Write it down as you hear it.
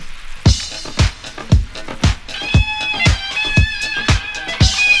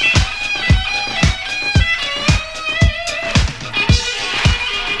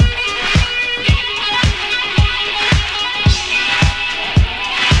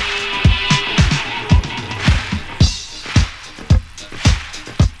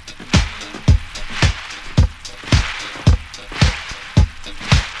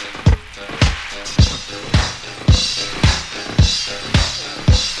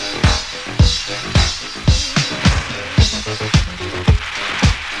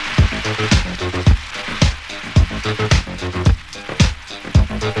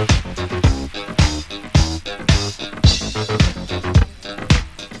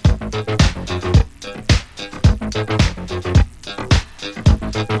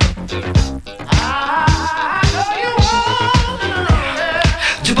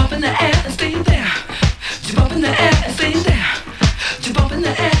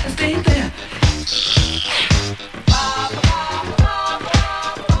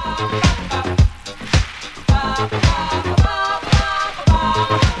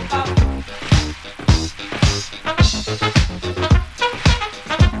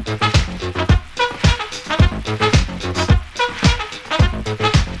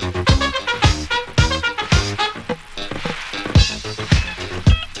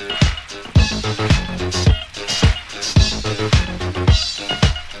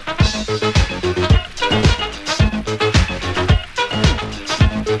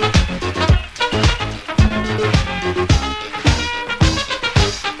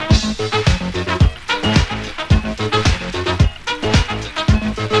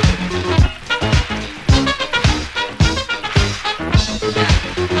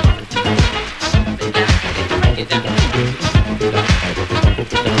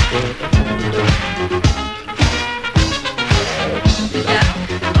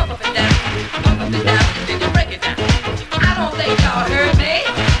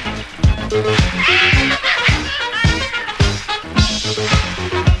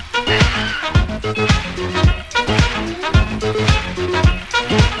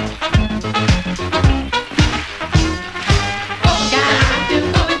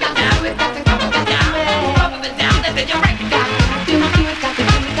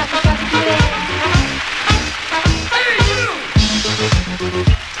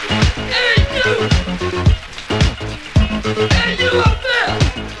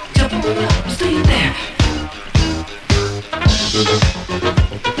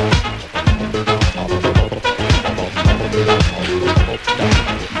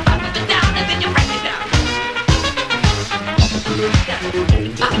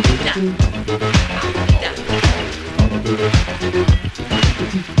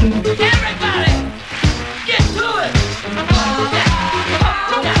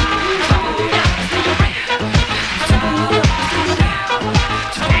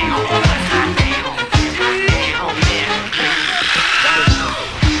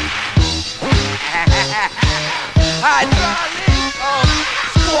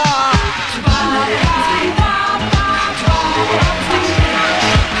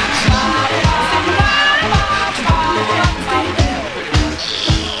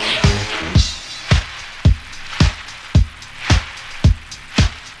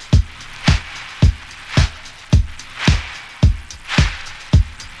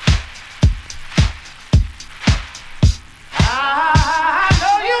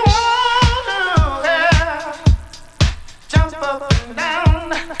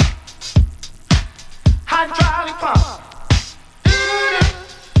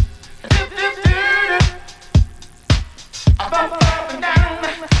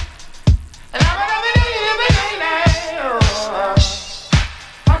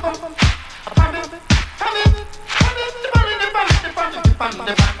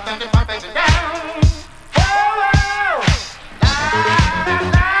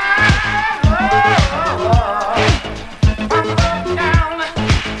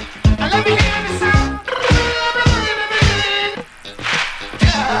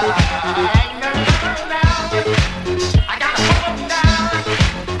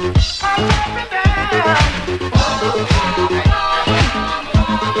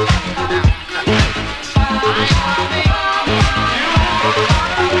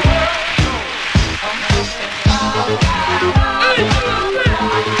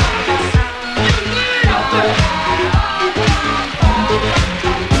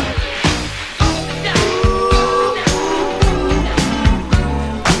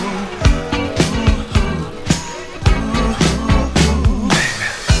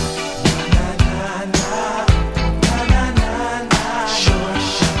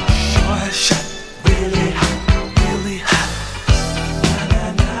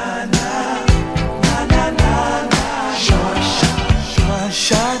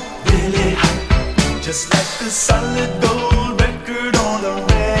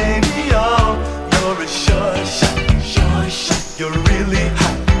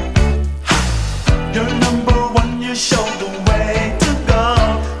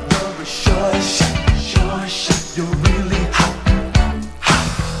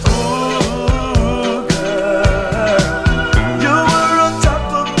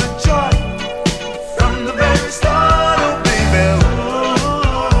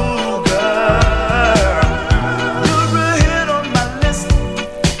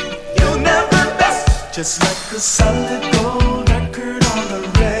Just like a solid gold record on the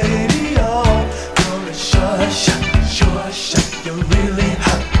radio. You're a sure shot, you're really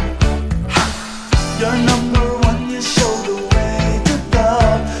hot, hot. You're number one, you show the way to go.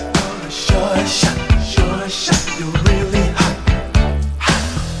 You're a sure shot, you're really hot, hot.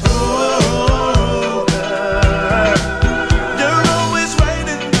 Oh, girl, you're always right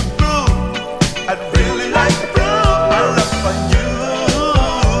in the groove. I'd really like to prove my love for you.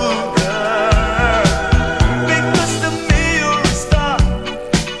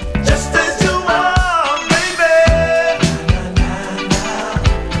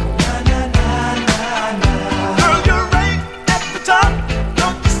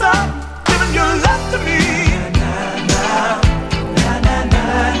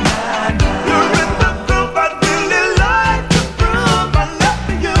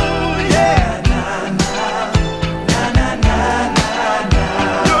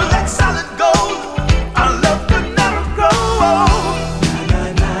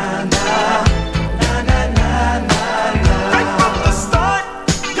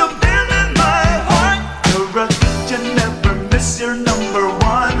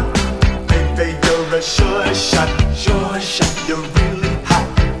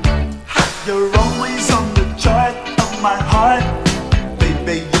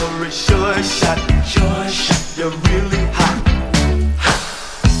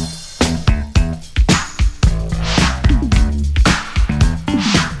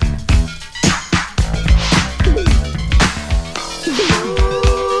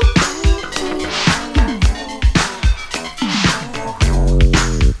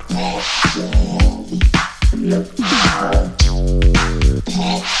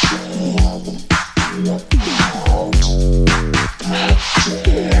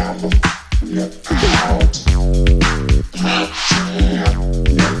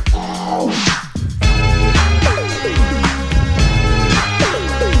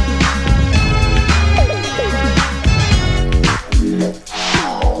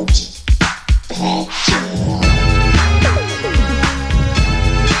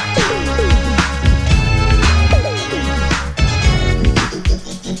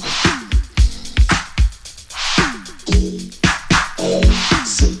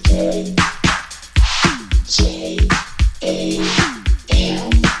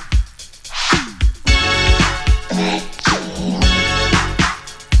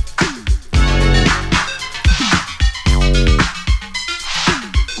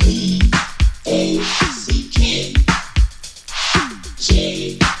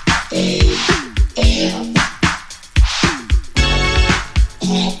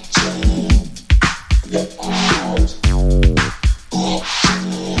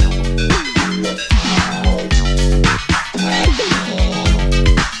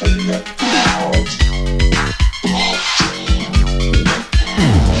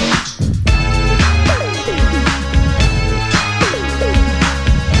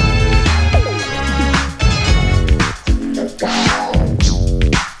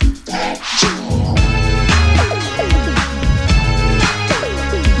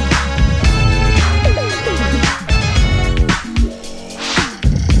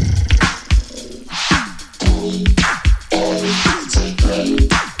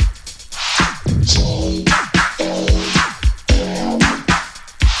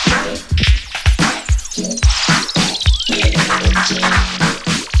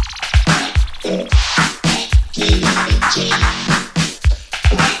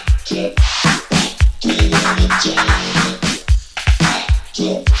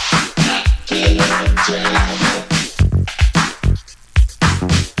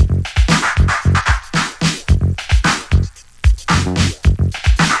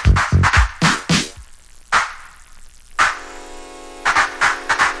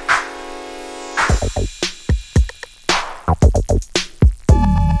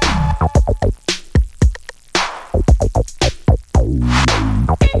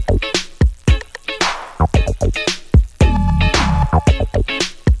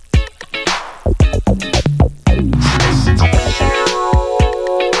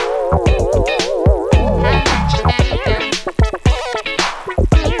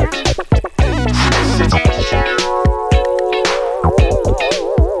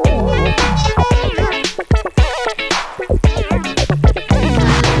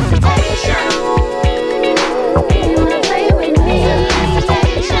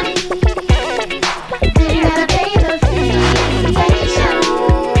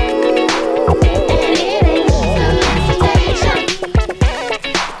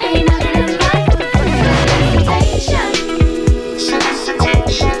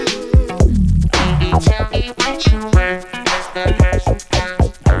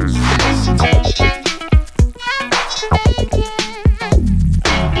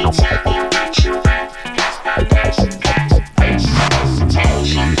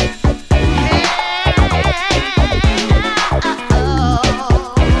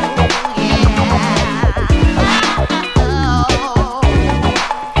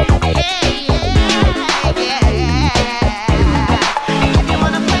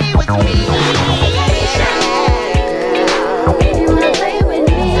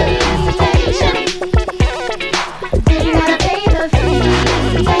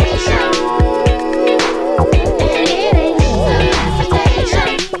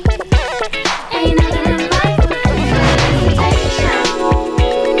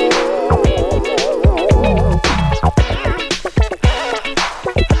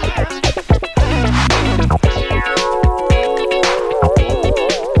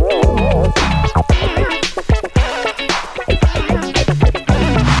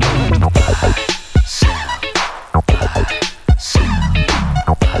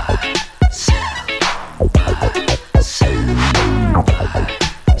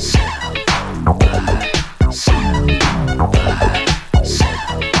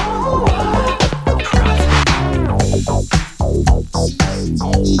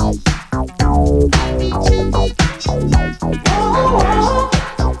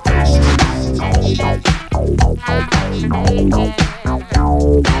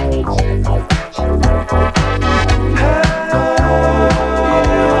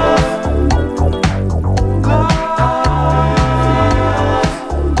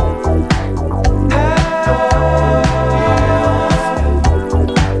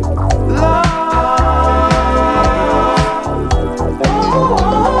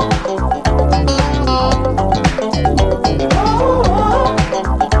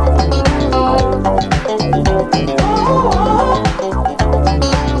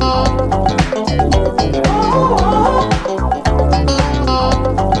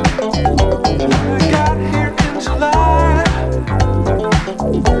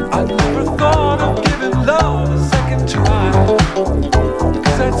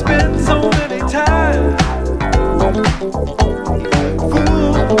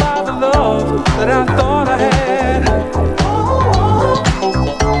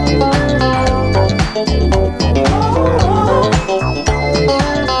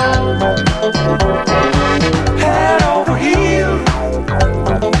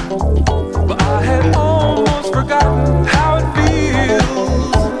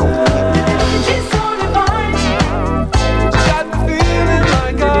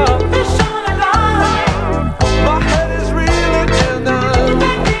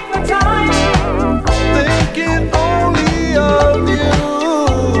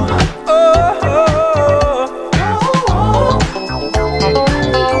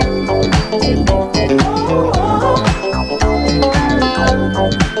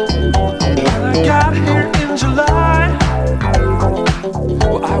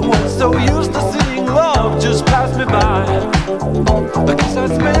 so used to seeing love just pass me by. I guess I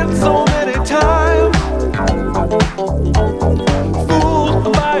spent so many times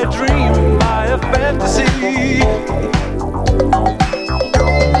fooled by a dream, by a fantasy.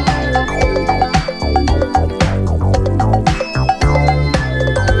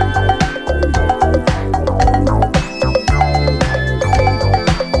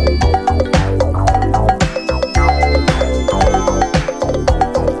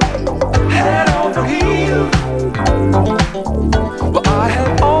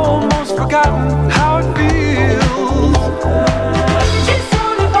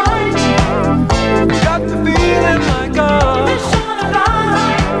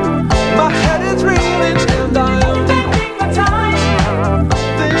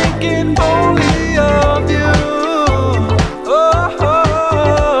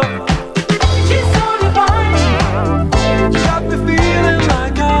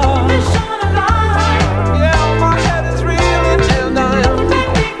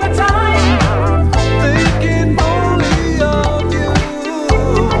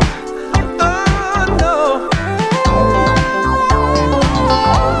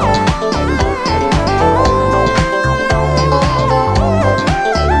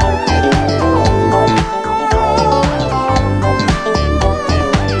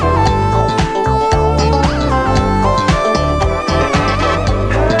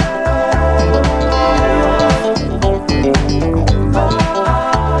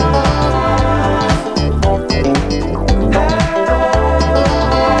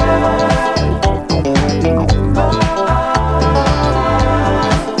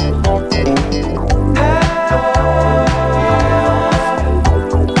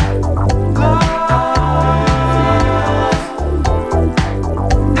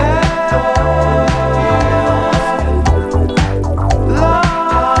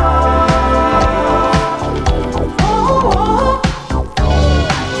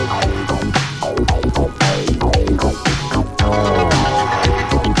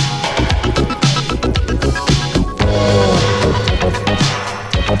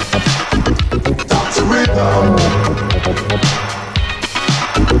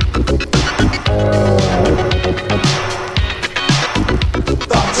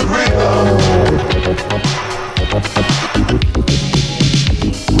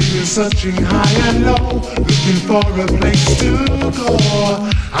 Searching high and low, looking for a place to go.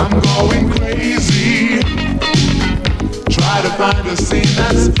 I'm going crazy. Try to find a scene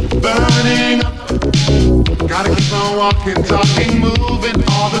that's burning up. Gotta keep on walking, talking, moving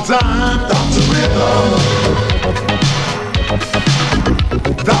all the time. Dr. Rhythm.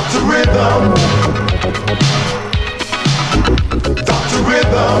 Dr. Rhythm. Dr.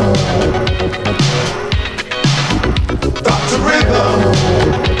 Rhythm. Dr. Rhythm.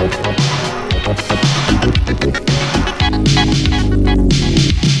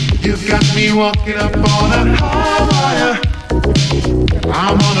 You've got me walking up on a high wire.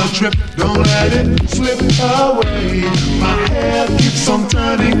 I'm on a trip, don't let it slip away. My head keeps on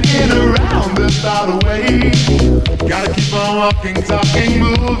turning in a roundabout way. Gotta keep on walking, talking,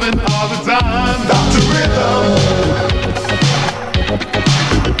 moving all the time. Dr. Rhythm.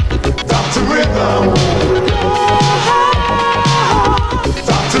 Dr. Rhythm.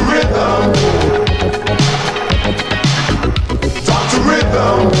 Dr. Rhythm. Dr.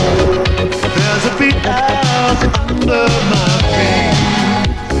 Rhythm. There's a beat out under my feet.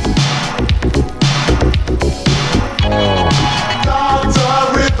 Dr.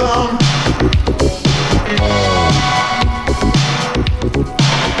 Rhythm.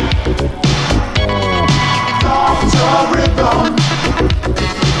 Dr. Rhythm.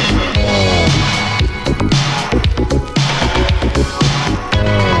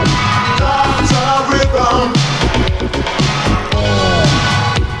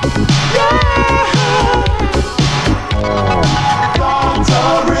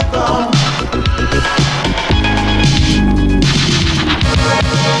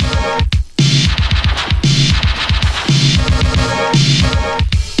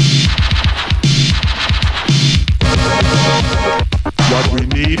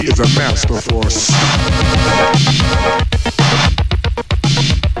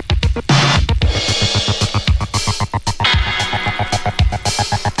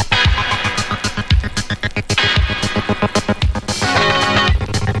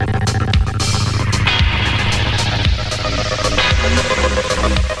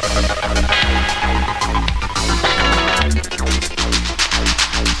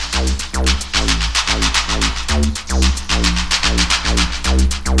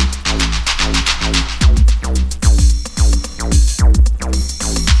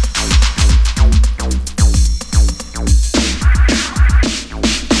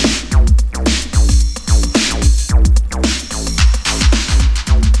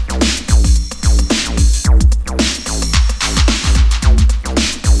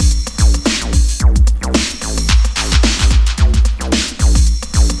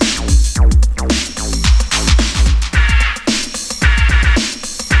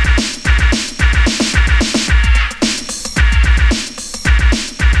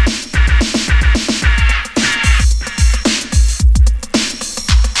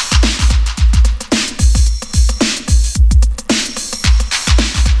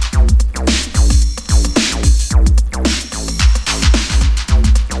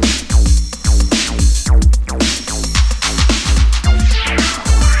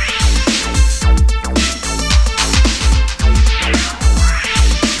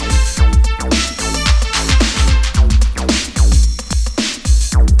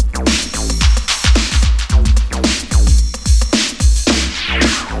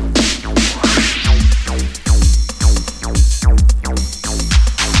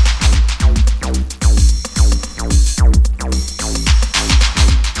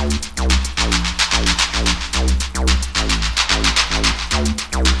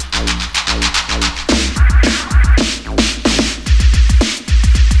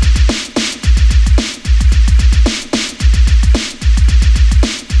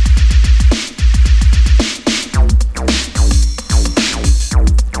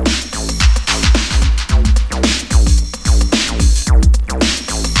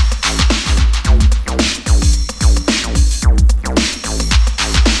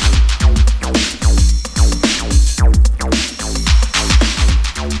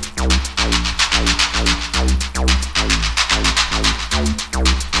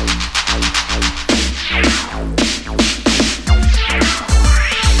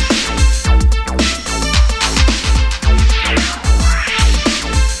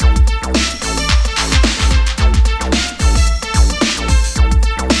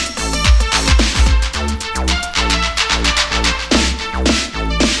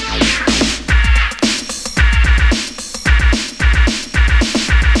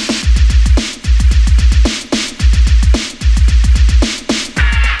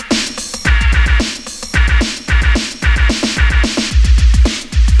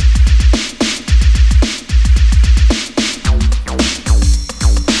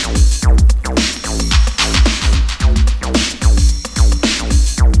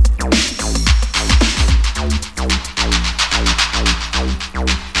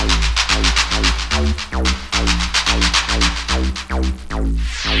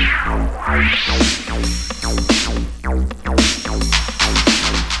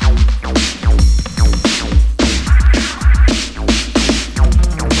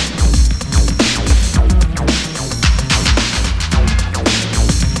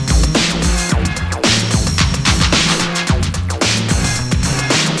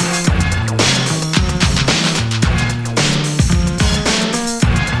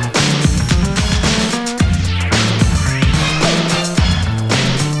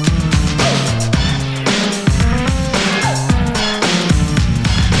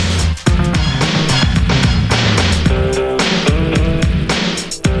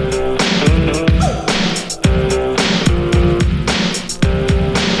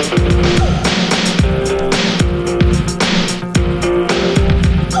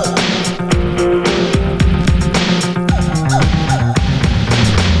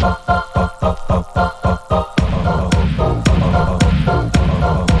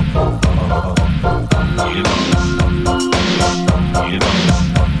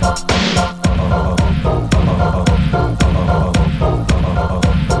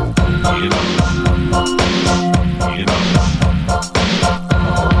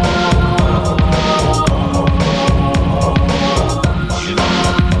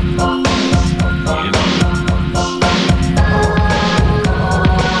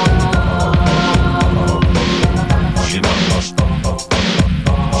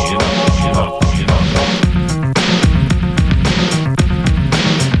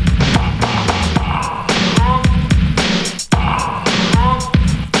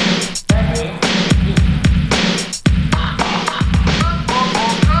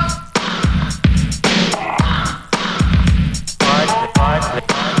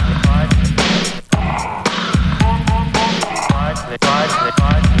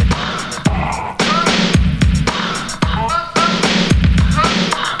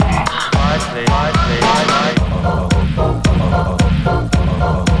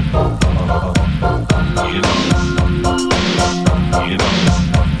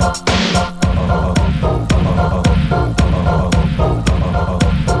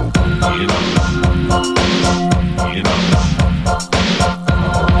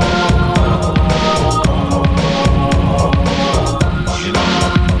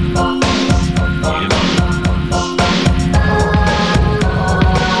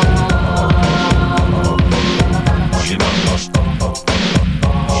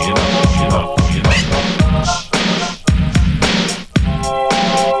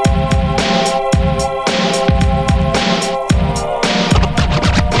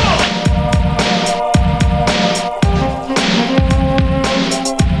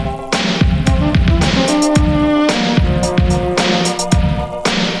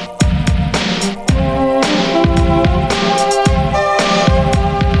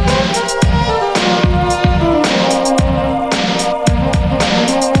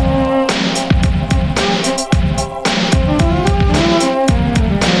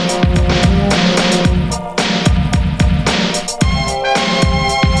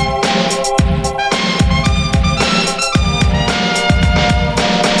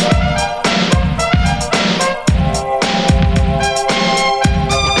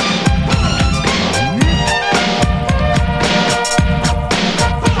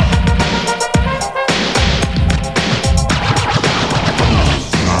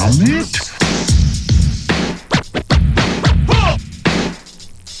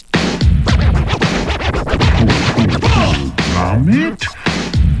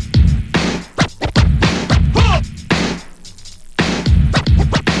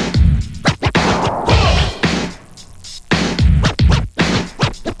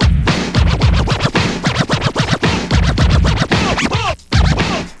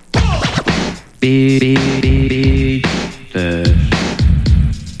 Comet.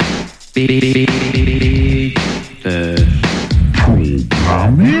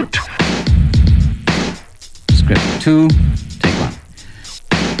 Script 2, take 1.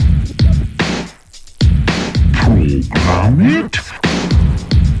 Comet.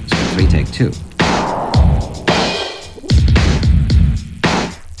 Script 3, take 2.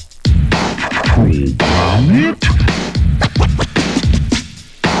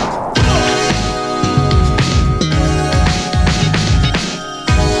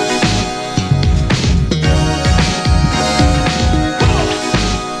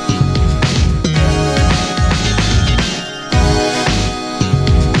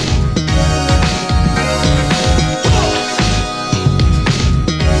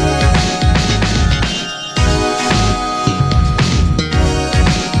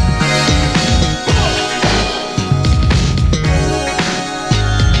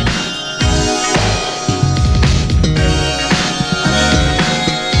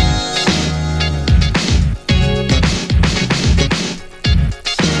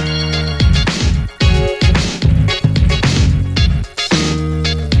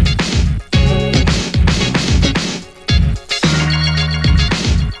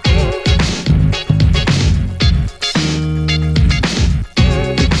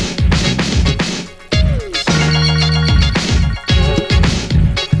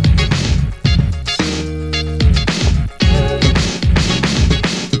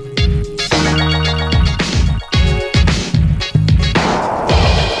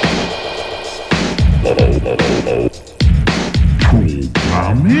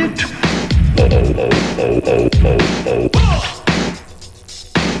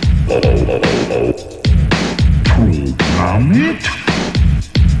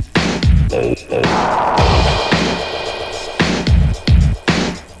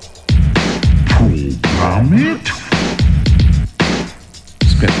 Comet.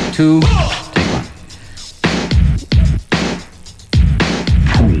 Script 2, take 1.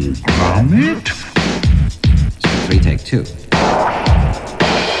 Comet. Script 3, take 2.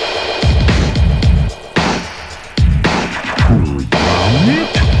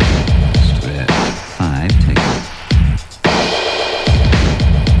 Comet. Script 5, take 1.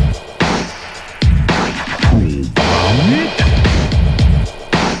 Comet.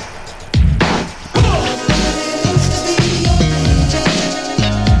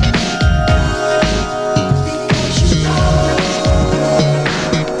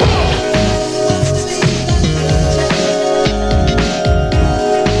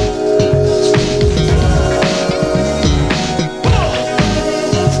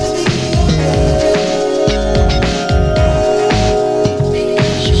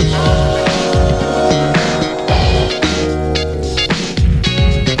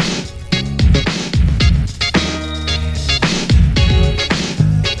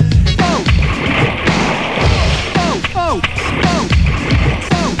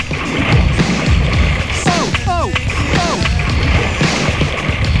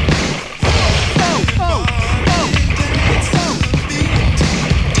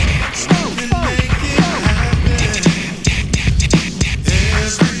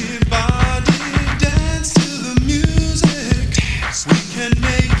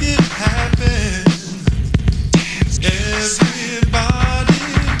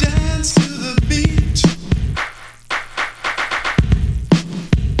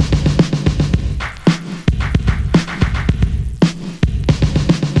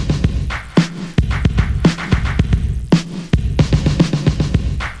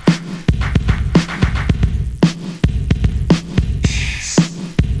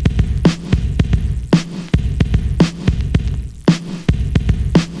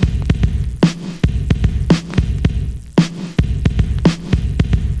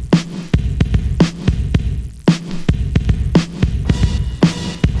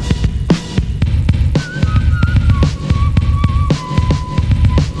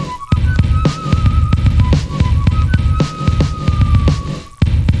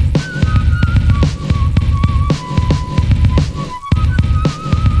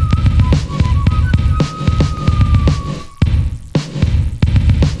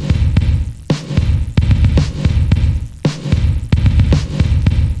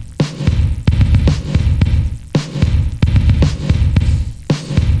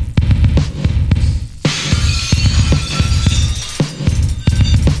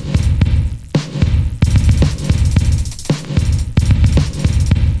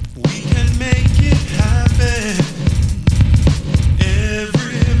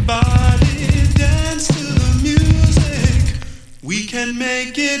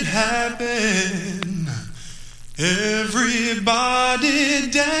 it happen. Everybody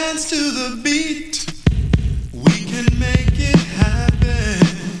dance to the beat. We can make it happen.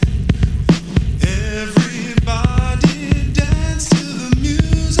 Everybody dance to the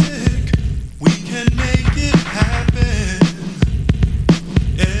music. We can make it happen.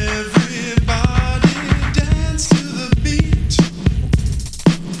 Everybody dance to the beat.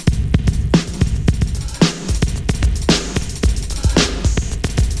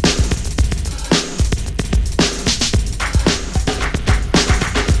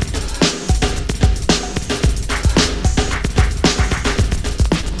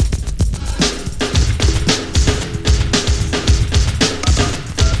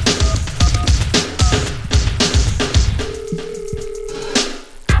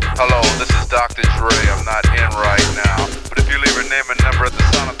 Dr. Dre, I'm not in right now, but if you leave your name and number at the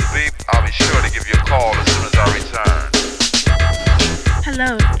sound of the beep, I'll be sure to give you a call as soon as I return.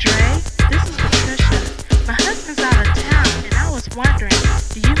 Hello, Dre. This is Patricia. My husband's out of town, and I was wondering,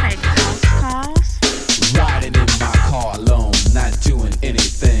 do you make house calls? Riding in my car alone, not doing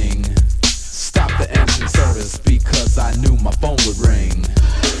anything. Stopped the answering service because I knew my phone would ring.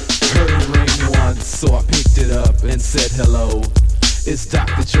 Heard it ring once, so I picked it up and said hello. It's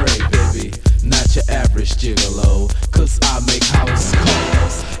Dr. Dre, baby, not your average gigolo. Cause I make house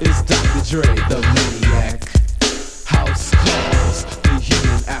calls. It's Dr. Dre, the maniac. House calls, the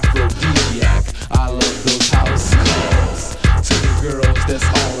human aphrodisiac. I love those house calls. To the girls that's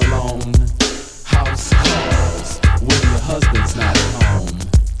all alone. House calls, when your husband's not at home.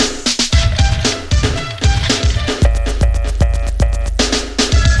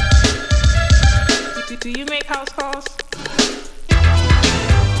 Do you make house calls?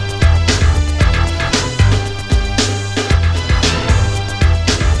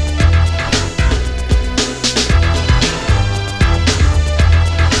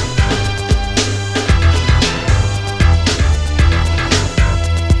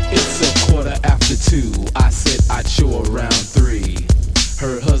 I said I'd show around 3.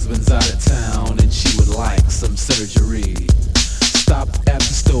 Her husband's out of town and she would like some surgery. Stopped at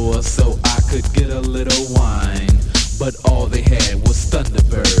the store so I could get a little wine, but all they had was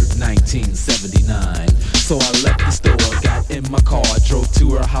Thunderbird 1979. So I left the store, got in my car, drove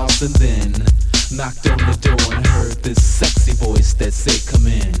to her house and then knocked on the door and heard this sexy voice that said, come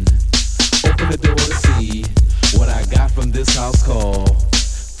in. Open the door to see what I got from this house call.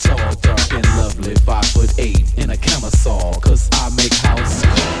 Tall, dark, and lovely, 5'8" in a camisole. Cause I make house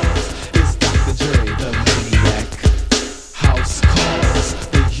calls. It's Dr. Dre, the maniac. House calls,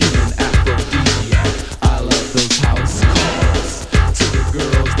 the human aphrodisiac. I love those house calls. To the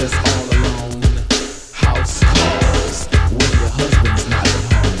girls that's all alone. House calls, when your husband's not at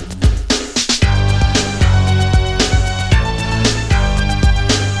home.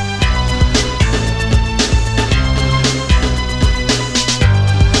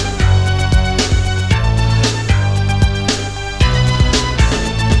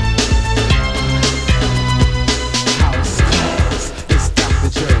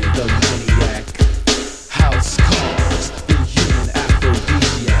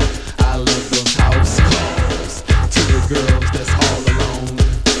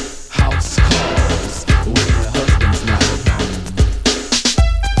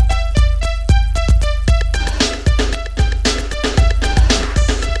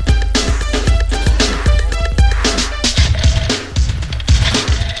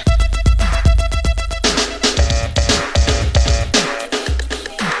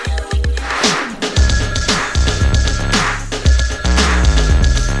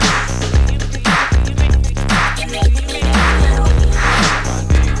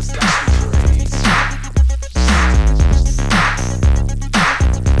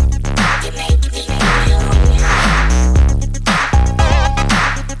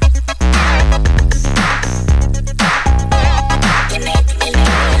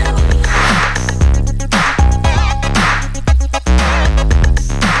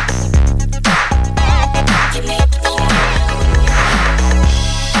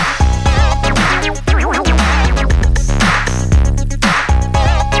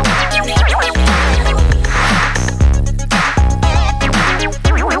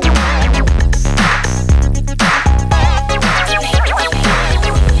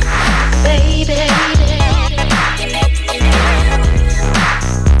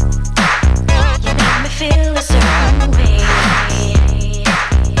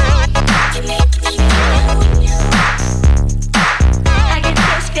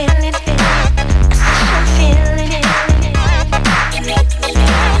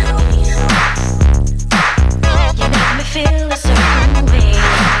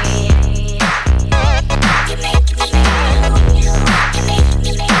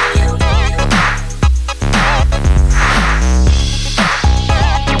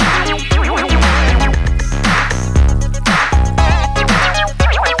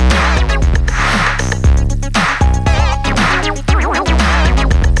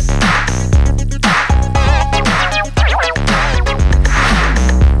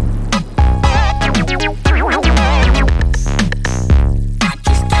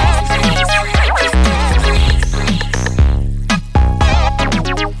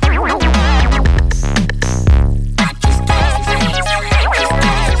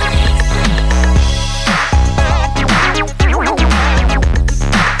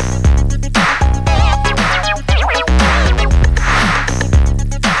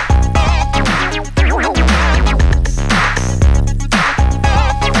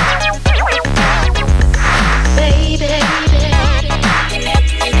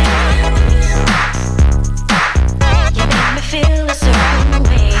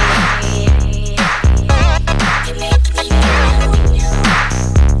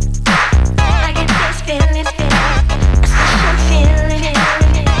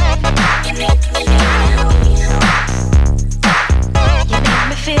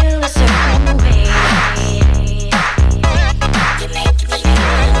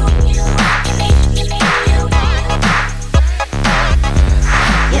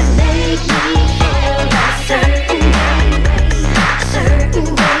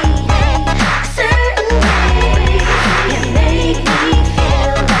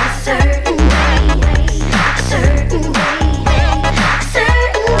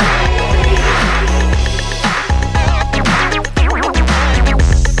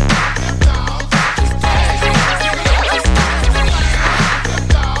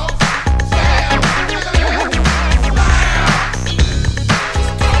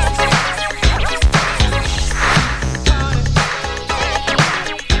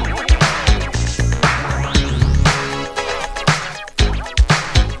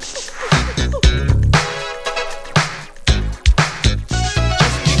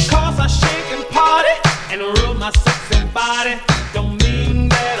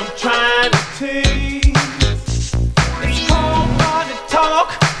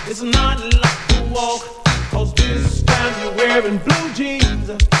 It's not like a walk, cause this time you're wearing blue jeans.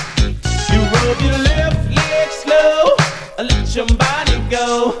 You rub your left leg slow, let your body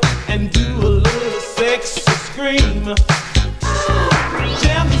go, and do a little sexy scream.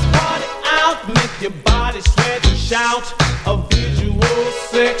 Jam this party out, make your body sweat and shout, a visual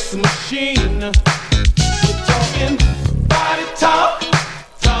sex machine. We're talking body talk,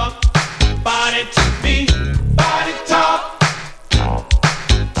 talk, body to me, body talk.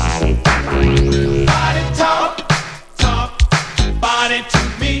 Body talk, talk, body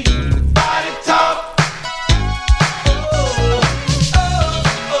to me, body talk.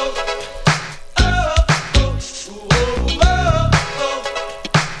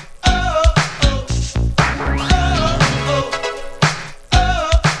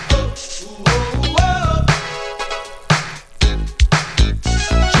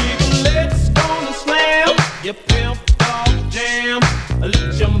 Jiggle legs gonna slam, your pimp dog jam.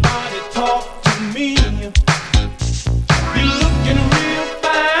 Let your body talk to me. You're looking real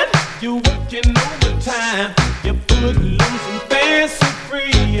fine, you're working overtime, you're foot loose and fancy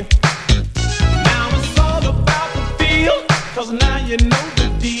free. Now it's all about the feel, cause now you know the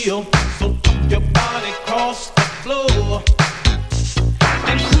deal. So put your body across the floor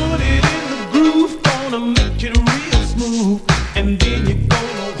and put it in the groove, gonna make it real smooth, and then you're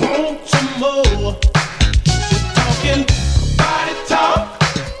gonna want some more. We're talking body talk,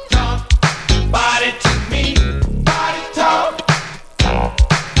 talk, body to me, body talk.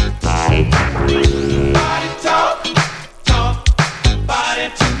 Body talk, talk, body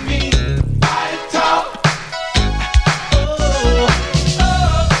to me, body talk.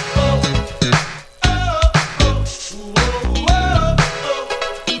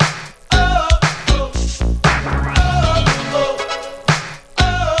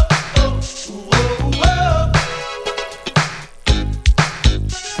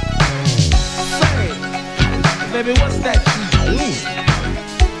 Baby, what's that you doing?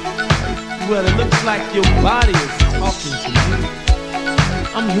 Well, it looks like your body is talking to me.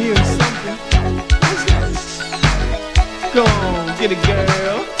 I'm hearing something. What's that? Go on, get it,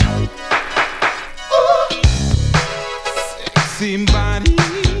 girl. Ooh. Sexy body,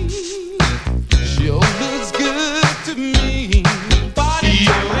 sure looks good to me. Body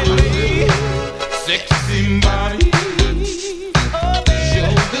baby. Sexy body, Oh, baby.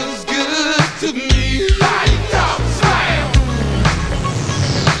 sure looks good to me. Body talk, slam.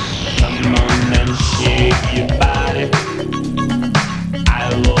 Come on and shake your body. I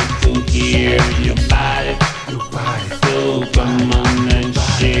want to hear your body. So come on and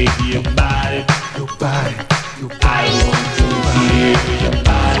shake your body. I want to hear your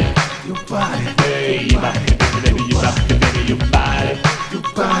body. Baby, baby, you rock it, baby, your body.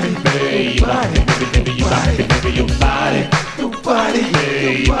 Baby, you rock it, baby, you rock it, baby, your body. Baby,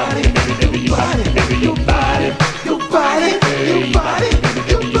 baby, you rock it, baby, your body. Baby,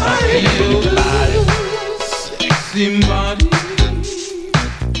 baby, you rock it, your body. Sexy body,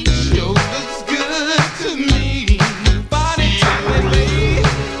 sure looks good to me. Body baby,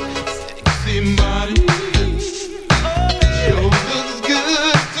 sexy body, sure looks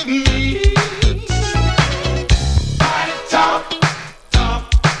good to me. Body talk, talk,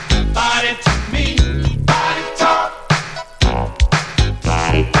 body to me, body talk.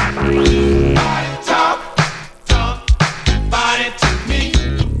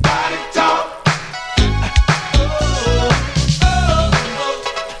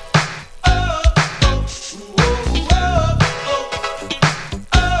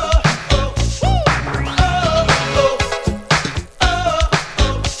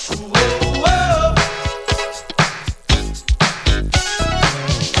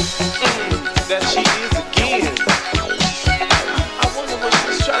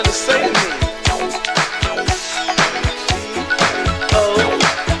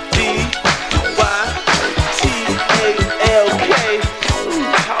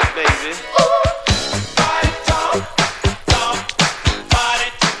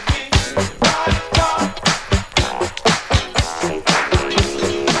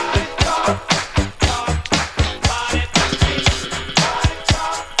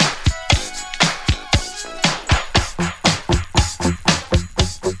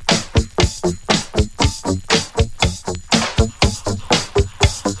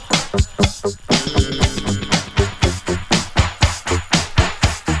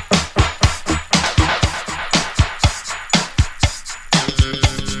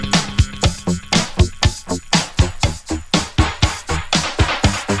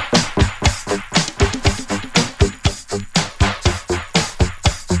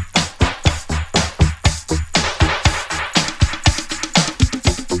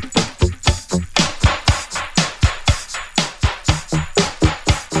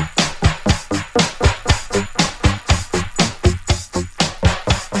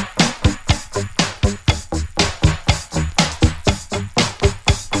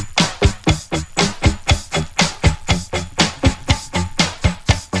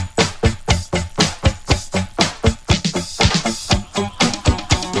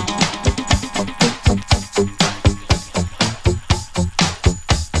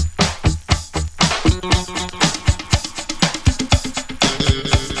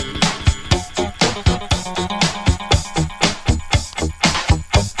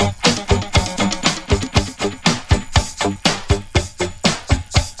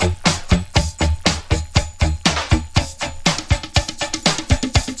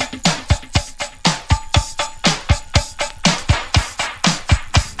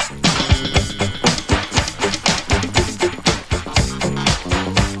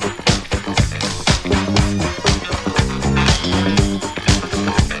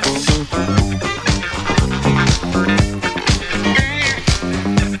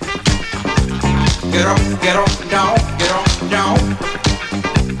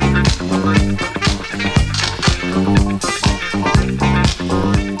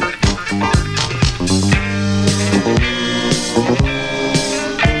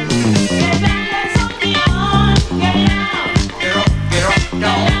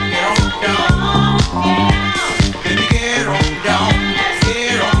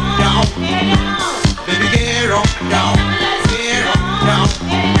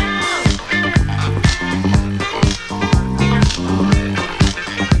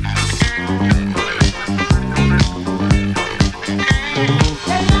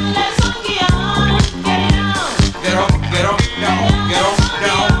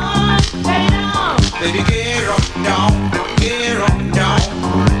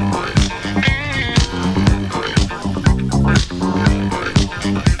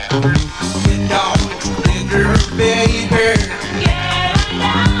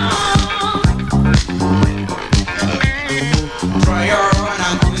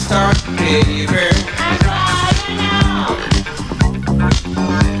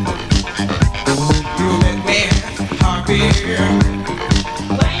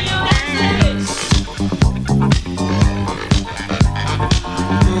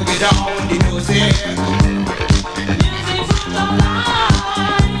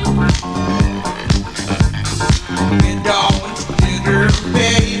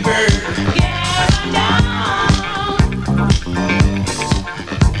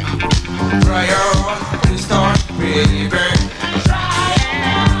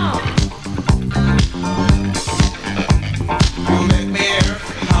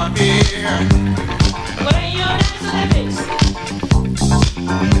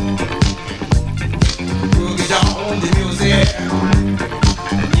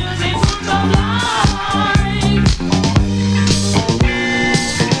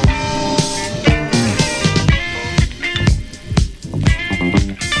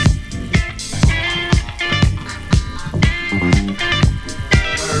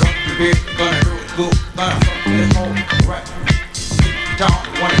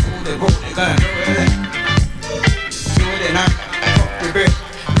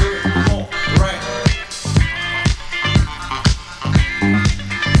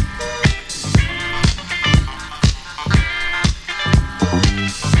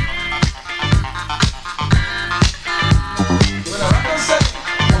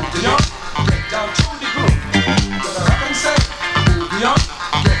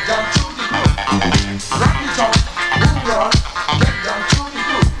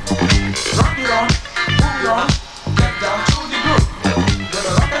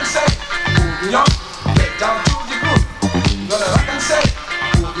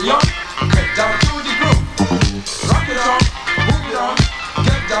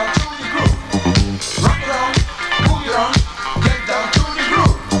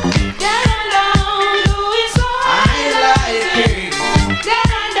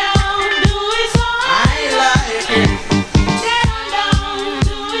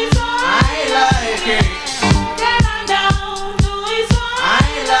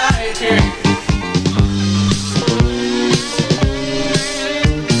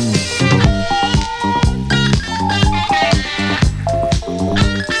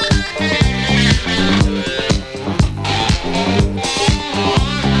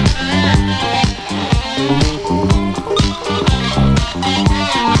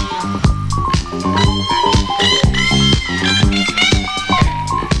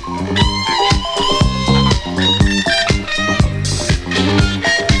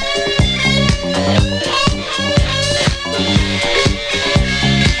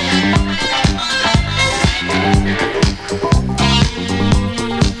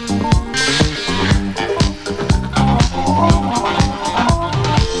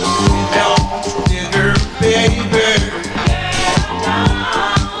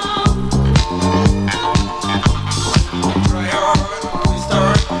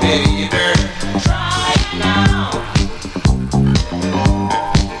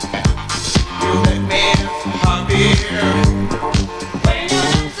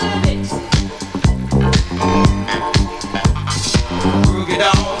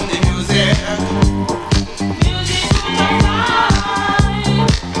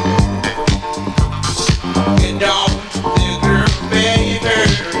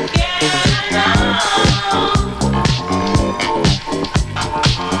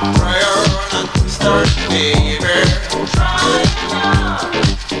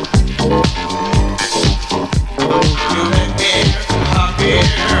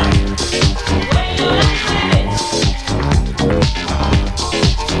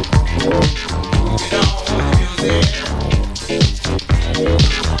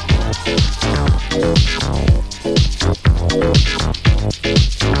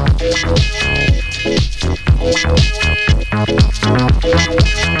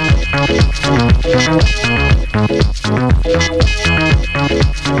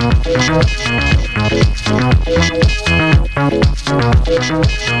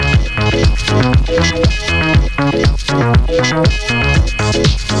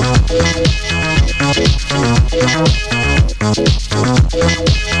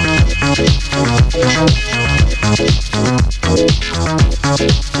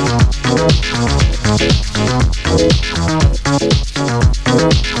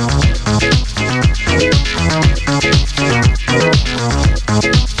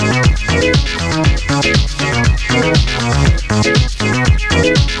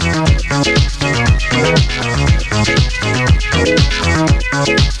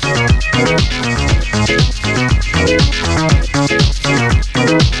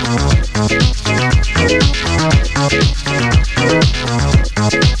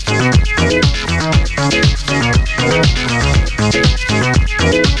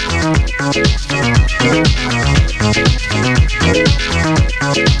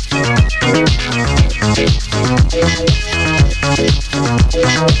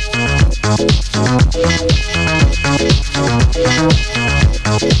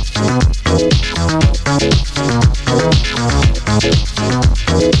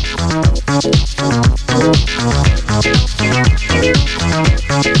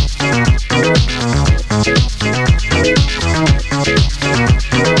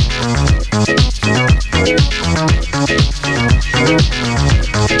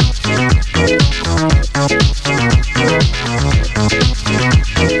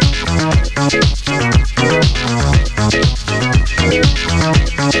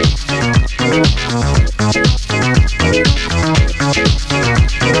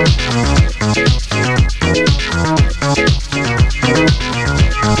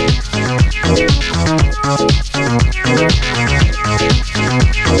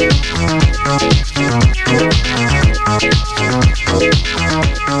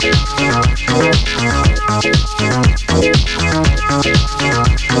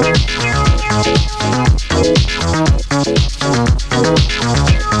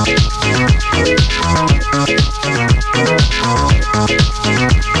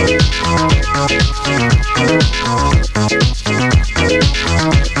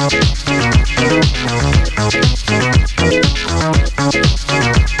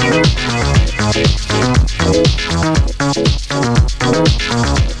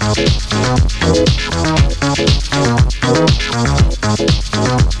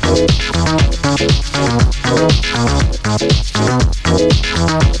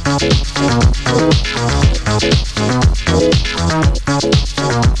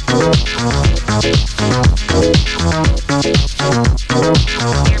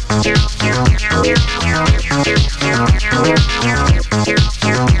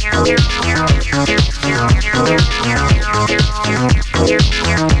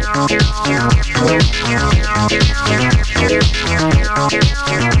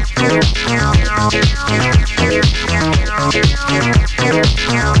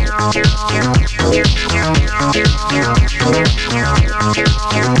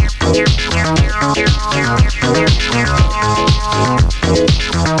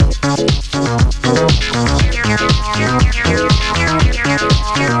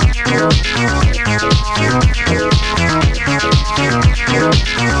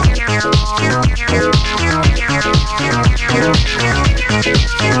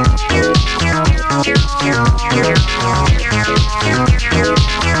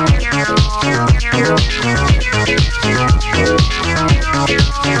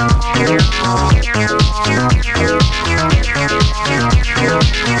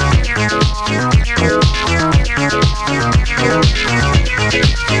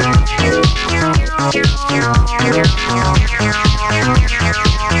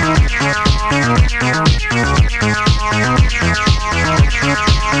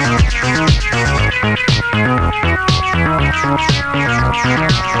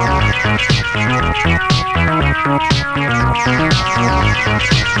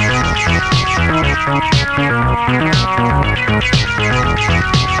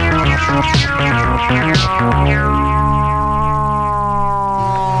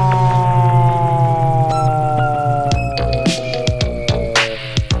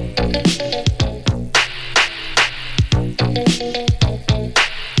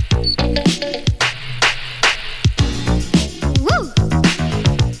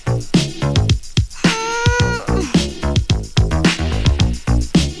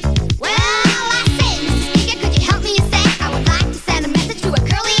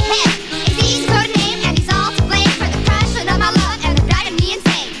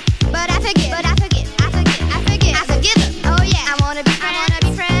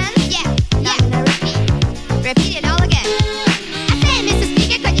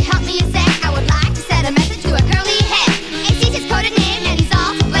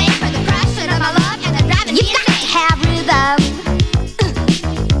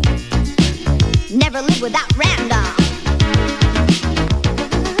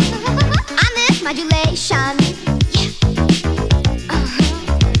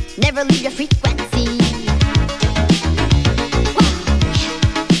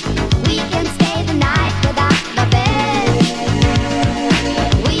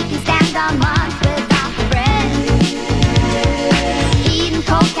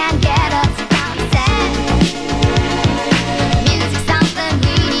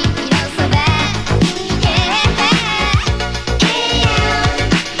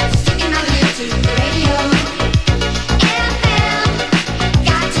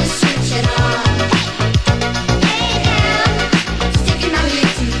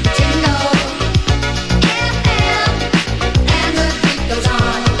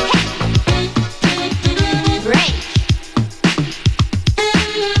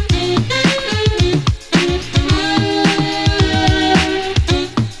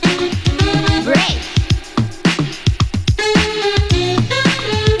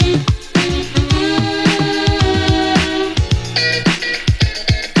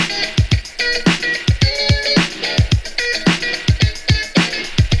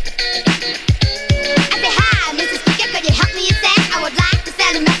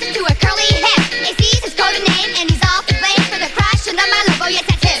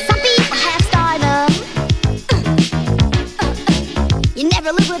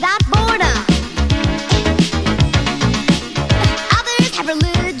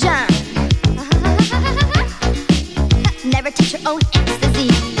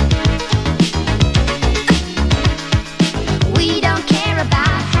 We don't care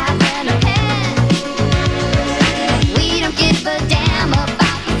about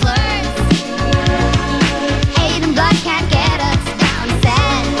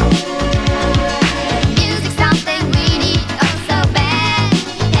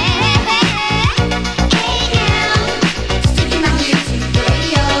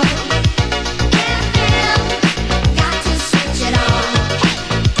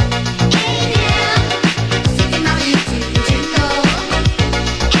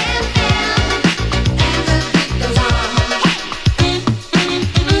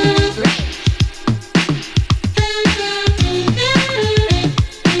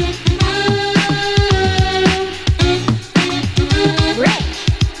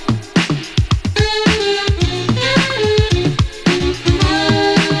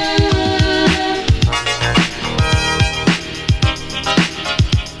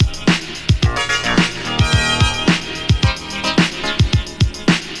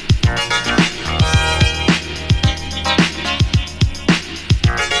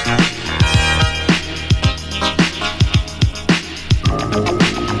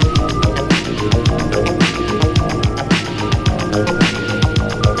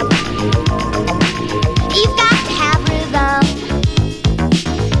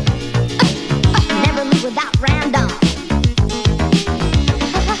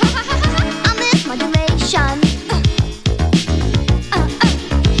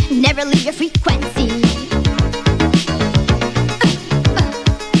necessarily a freak.